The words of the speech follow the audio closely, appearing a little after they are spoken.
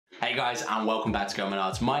Hey guys, and welcome back to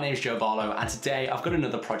Goatman. My name is Joe Barlow, and today I've got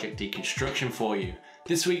another project deconstruction for you.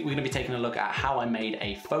 This week we're going to be taking a look at how I made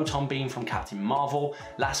a photon beam from Captain Marvel.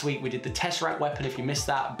 Last week we did the Tesseract weapon. If you missed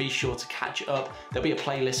that, be sure to catch up. There'll be a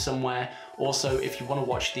playlist somewhere. Also, if you want to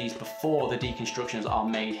watch these before the deconstructions are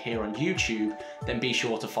made here on YouTube, then be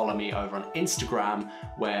sure to follow me over on Instagram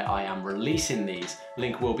where I am releasing these.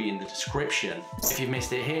 Link will be in the description. If you've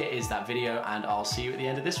missed it, here is that video, and I'll see you at the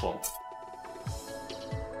end of this one.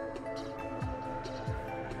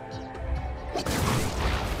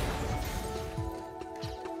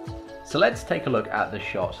 So let's take a look at the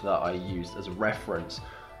shot that I used as a reference.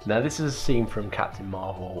 Now this is a scene from Captain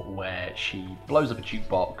Marvel where she blows up a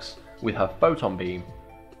jukebox with her photon beam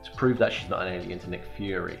to prove that she's not an alien to Nick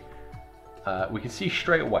Fury. We can see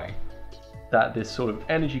straight away that this sort of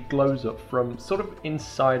energy glows up from sort of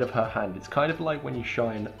inside of her hand. It's kind of like when you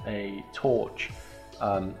shine a torch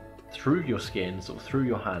through your skin, sort of through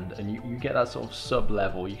your hand, and you get that sort of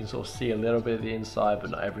sub-level. You can sort of see a little bit of the inside but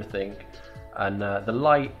not everything. And the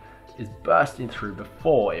light is bursting through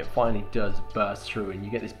before it finally does burst through, and you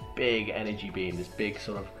get this big energy beam, this big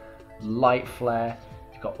sort of light flare.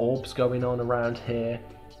 You've got orbs going on around here,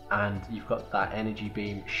 and you've got that energy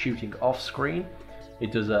beam shooting off screen.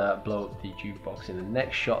 It does blow up the jukebox in the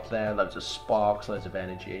next shot there, loads of sparks, loads of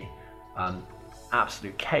energy,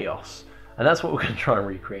 absolute chaos. And that's what we're going to try and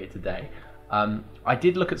recreate today. I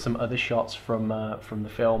did look at some other shots from the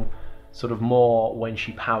film, sort of more when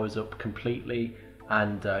she powers up completely,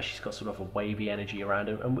 and she's got sort of a wavy energy around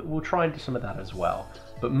her, and we'll try and do some of that as well,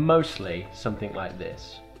 but mostly something like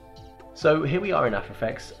this. So here we are in After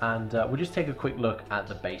Effects, and we'll just take a quick look at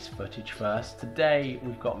the base footage first. Today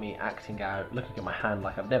we've got me acting out, looking at my hand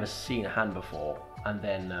like I've never seen a hand before, and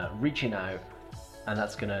then reaching out, and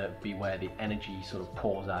that's going to be where the energy sort of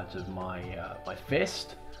pours out of my my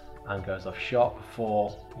fist and goes off shot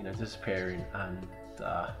before, you know, disappearing, and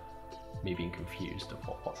me being confused of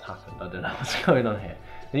what's happened. I don't know what's going on here.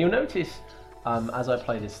 And you'll notice as I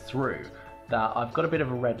play this through that I've got a bit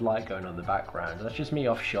of a red light going on in the background. That's just me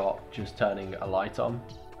off shot, just turning a light on.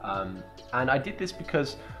 And I did this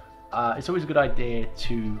because it's always a good idea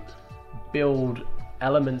to build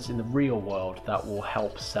elements in the real world that will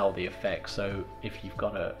help sell the effect. So if you've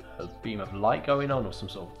got a beam of light going on or some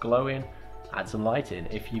sort of glowing, add some light in.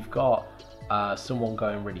 If you've got someone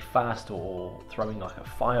going really fast or throwing like a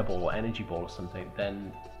fireball or energy ball or something,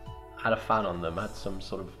 then add a fan on them, add some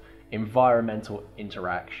sort of environmental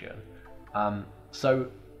interaction.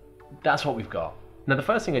 So that's what we've got. Now the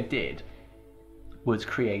first thing I did was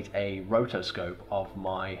create a rotoscope of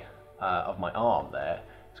my arm there.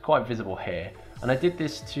 It's quite visible here, and I did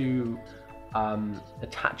this to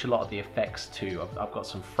attach a lot of the effects to. I've got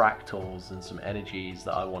some fractals and some energies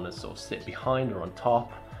that I want to sort of sit behind or on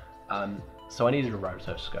top. So I needed a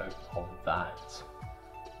rotoscope of that.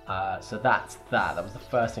 So that's that. That was the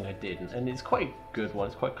first thing I did, and it's quite a good one.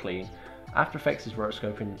 It's quite clean. After Effects'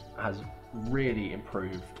 rotoscoping has really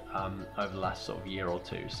improved over the last sort of year or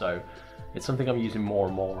two. So it's something I'm using more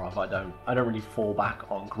and more of. I don't really fall back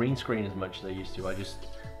on green screen as much as I used to. I just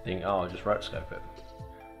think, oh, I'll just rotoscope it.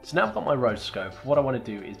 So now I've got my rotoscope. What I want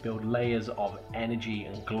to do is build layers of energy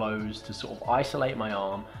and glows to sort of isolate my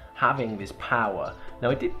arm, having this power. Now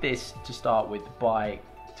I did this to start with by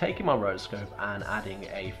taking my rotoscope and adding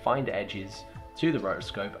a find edges to the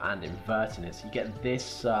rotoscope and inverting it. So you get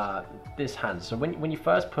this this hand. So when you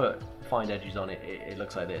first put find edges on it, it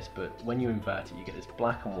looks like this, but when you invert it, you get this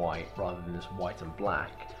black and white rather than this white and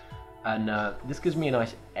black. And this gives me a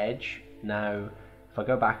nice edge. Now if I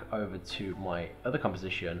go back over to my other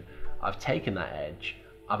composition, I've taken that edge,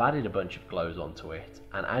 I've added a bunch of glows onto it,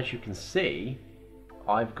 and as you can see,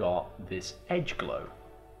 I've got this edge glow,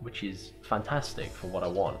 which is fantastic for what I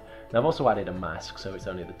want. Now I've also added a mask, so it's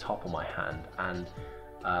only the top of my hand, and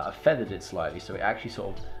I've feathered it slightly so it actually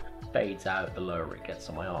sort of fades out the lower it gets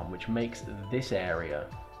on my arm, which makes this area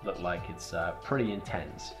look like it's pretty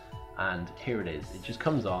intense. And here it is, it just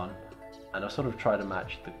comes on, and I sort of try to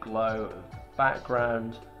match the glow of the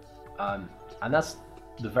background, and that's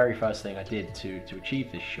the very first thing I did to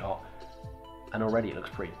achieve this shot, and already it looks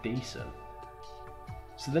pretty decent.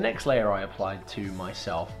 So the next layer I applied to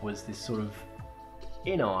myself was this sort of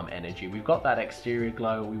in-arm energy. We've got that exterior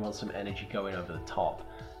glow, we want some energy going over the top.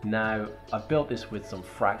 Now I've built this with some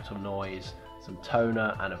fractal noise, some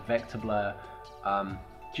toner and a vector blur,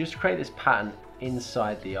 just to create this pattern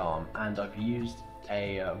inside the arm, and I've used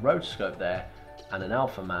a rotoscope there and an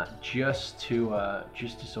alpha matte just to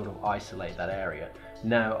sort of isolate that area.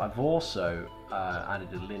 Now I've also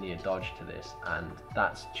added a linear dodge to this, and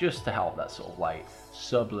that's just to help that sort of like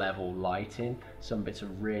sub-level lighting. Some bits are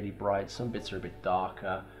really bright, some bits are a bit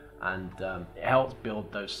darker, and it helps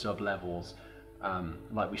build those sub-levels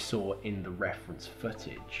like we saw in the reference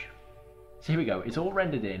footage. So here we go, it's all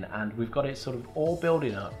rendered in and we've got it sort of all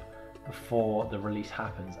building up before the release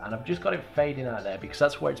happens, and I've just got it fading out there because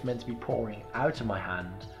that's where it's meant to be pouring out of my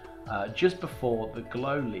hand just before the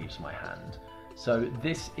glow leaves my hand. So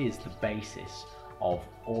this is the basis of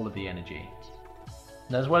all of the energy.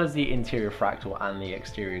 Now, as well as the interior fractal and the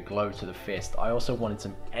exterior glow to the fist, I also wanted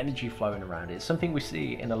some energy flowing around it. It's something we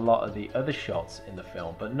see in a lot of the other shots in the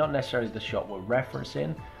film, but not necessarily the shot we're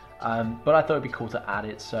referencing. But I thought it'd be cool to add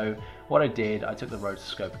it, so what I did, I took the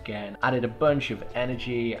rotoscope again, added a bunch of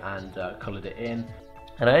energy and coloured it in,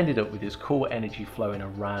 and I ended up with this cool energy flowing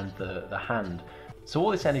around the hand. So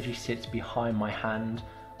all this energy sits behind my hand,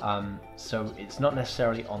 so it's not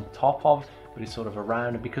necessarily on top of, but it's sort of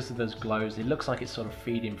around, and because of those glows, it looks like it's sort of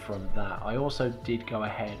feeding from that. I also did go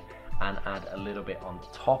ahead and add a little bit on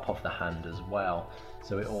top of the hand as well,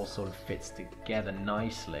 so it all sort of fits together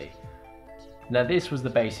nicely. Now this was the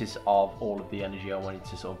basis of all of the energy I wanted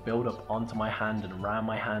to sort of build up onto my hand and around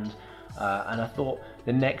my hand, and I thought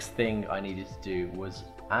the next thing I needed to do was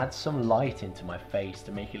add some light into my face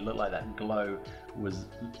to make it look like that glow was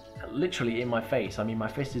literally in my face. I mean, my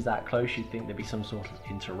fist is that close, you'd think there'd be some sort of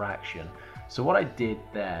interaction. So what I did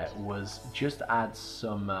there was just add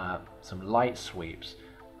some light sweeps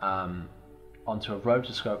onto a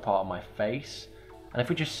rotoscope part of my face, and if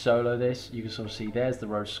we just solo this, you can sort of see there's the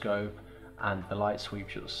rotoscope and the light sweep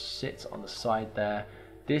just sits on the side there.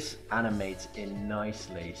 This animates in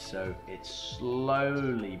nicely, so it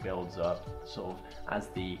slowly builds up sort of as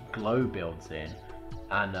the glow builds in,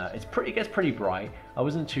 and it gets pretty bright. I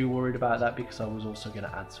wasn't too worried about that because I was also going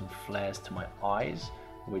to add some flares to my eyes,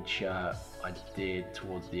 which I did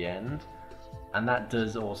towards the end, and that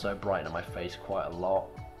does also brighten up my face quite a lot.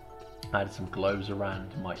 I added some glows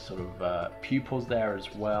around my sort of pupils there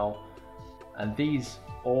as well, and these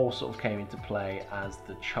all sort of came into play as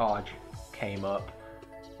the charge came up.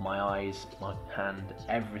 My eyes, my hand,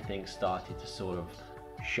 everything started to sort of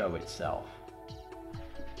show itself.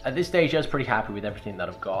 At this stage I was pretty happy with everything that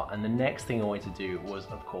I've got, and the next thing I wanted to do was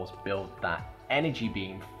of course build that energy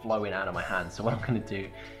beam flowing out of my hand. So what I'm going to do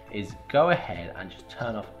is go ahead and just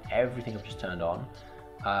turn off everything I've just turned on,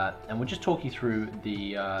 and we'll just talk you through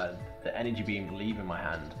the energy beam leaving my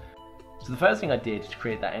hand. So the first thing I did to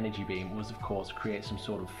create that energy beam was of course create some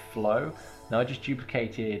sort of flow. Now I just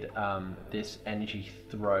duplicated this energy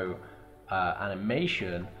throw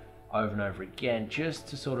animation over and over again just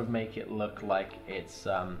to sort of make it look like it's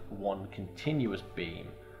one continuous beam,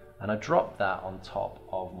 and I dropped that on top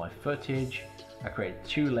of my footage. I created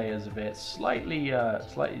 2 layers of it, slightly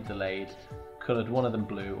delayed, colored one of them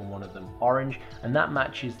blue and one of them orange, and that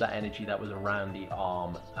matches that energy that was around the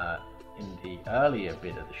arm in the earlier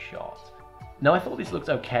bit of the shot. Now I thought this looked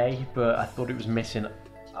okay, but I thought it was missing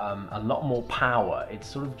a lot more power. It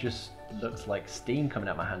sort of just looks like steam coming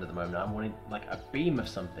out my hand at the moment. I wanted like a beam of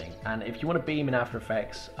something, and if you want a beam in After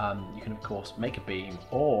Effects, you can of course make a beam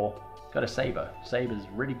or got a saber. Saber's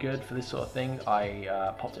really good for this sort of thing.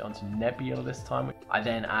 I popped it onto Nebula this time. I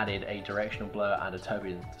then added a directional blur and a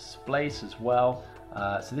turbulent displace as well.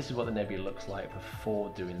 So this is what the Nebula looks like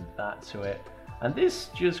before doing that to it, and this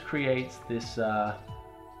just creates this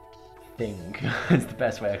thing is the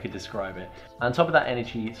best way I could describe it. On top of that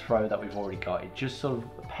energy throw that we've already got, it just sort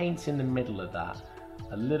of paints in the middle of that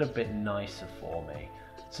a little bit nicer for me.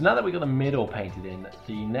 So now that we got the middle painted in,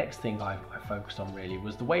 the next thing I focused on really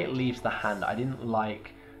was the way it leaves the hand. I didn't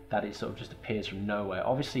like that it sort of just appears from nowhere.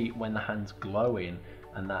 Obviously when the hand's glowing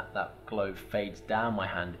and that glow fades down my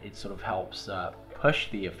hand, it sort of helps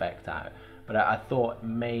push the effect out. But I thought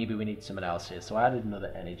maybe we need something else here, so I added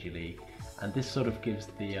another energy leak, and this sort of gives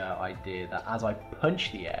the idea that as I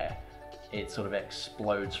punch the air, it sort of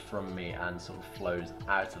explodes from me and sort of flows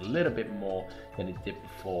out a little bit more than it did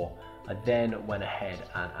before. I then went ahead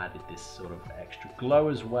and added this sort of extra glow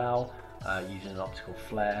as well, using an optical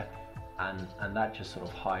flare, and that just sort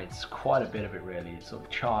of hides quite a bit of it really. It sort of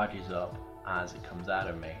charges up as it comes out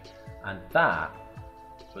of me, and that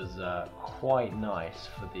was quite nice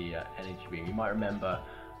for the energy beam. You might remember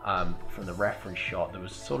from the reference shot there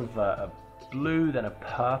was sort of a blue then a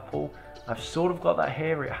purple. I've sort of got that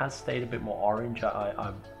here. It has stayed a bit more orange.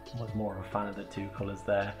 I was more of a fan of the 2 colours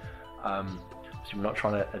there. So we're not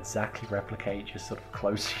trying to exactly replicate, just sort of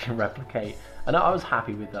closely replicate, and I was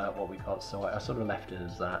happy with what we got, so I sort of left it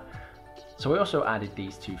as that. So we also added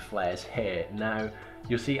these 2 flares here. Now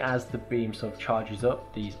you'll see as the beam sort of charges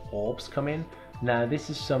up, these orbs come in. Now this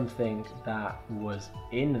is something that was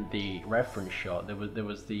in the reference shot. There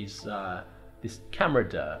was these this camera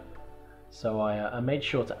dirt, so I made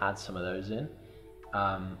sure to add some of those in,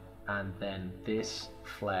 and then this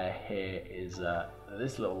flare here is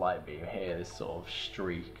this little light beam here, this sort of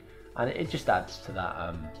streak, and it just adds to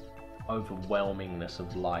that overwhelmingness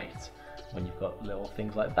of light when you've got little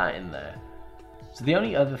things like that in there. So the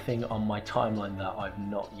only other thing on my timeline that I've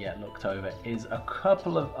not yet looked over is a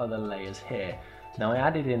couple of other layers here. Now I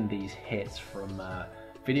added in these hits from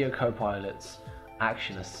Video Copilot's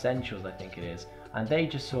Action Essentials, I think it is, and they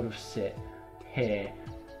just sort of sit here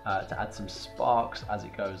to add some sparks as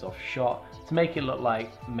it goes off shot to make it look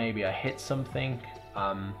like maybe I hit something.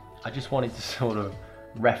 I just wanted to sort of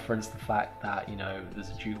reference the fact that, you know, there's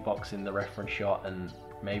a jukebox in the reference shot and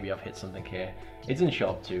maybe I've hit something here. It doesn't show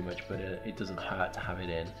up too much, but it doesn't hurt to have it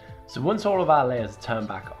in. So once all of our layers turn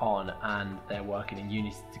back on and they're working in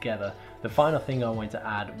unity together, the final thing I wanted to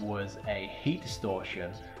add was a heat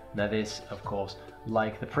distortion. Now this, of course,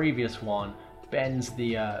 like the previous one, bends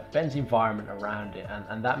the environment around it,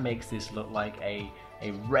 and that makes this look like a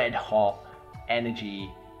red hot energy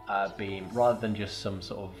beam rather than just some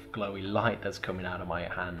sort of glowy light that's coming out of my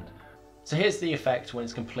hand. So here's the effect when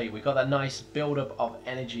it's complete. We've got that nice build-up of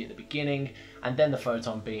energy at the beginning, and then the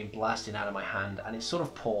photon beam blasting out of my hand, and it sort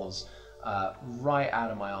of pours right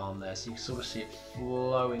out of my arm there, so you can sort of see it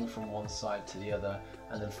flowing from one side to the other,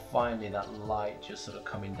 and then finally that light just sort of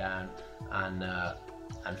coming down and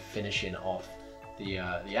finishing off the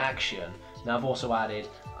action. Now I've also added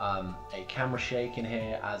a camera shake in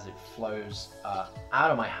here as it flows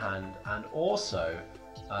out of my hand, and also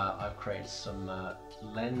I've created some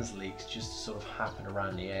lens leaks just to sort of happen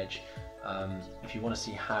around the edge. If you want to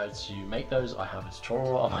see how to make those, I have a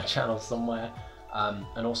tutorial on my channel somewhere.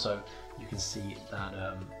 And also you can see that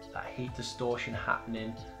that heat distortion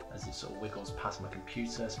happening as it sort of wiggles past my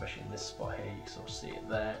computer, especially in this spot here. You can sort of see it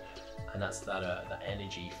there, and that's that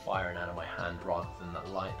energy firing out of my hand rather than that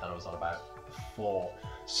light that I was on about before.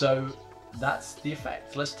 So that's the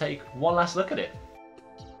effect. Let's take one last look at it.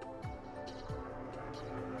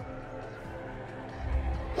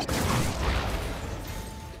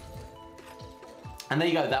 And there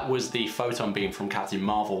you go, that was the photon beam from Captain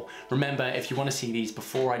Marvel. Remember, if you want to see these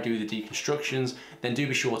before I do the deconstructions, then do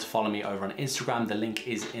be sure to follow me over on Instagram. The link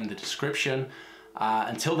is in the description.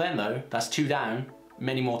 Until then though, that's 2 down,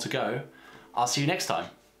 many more to go. I'll see you next time.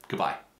 Goodbye.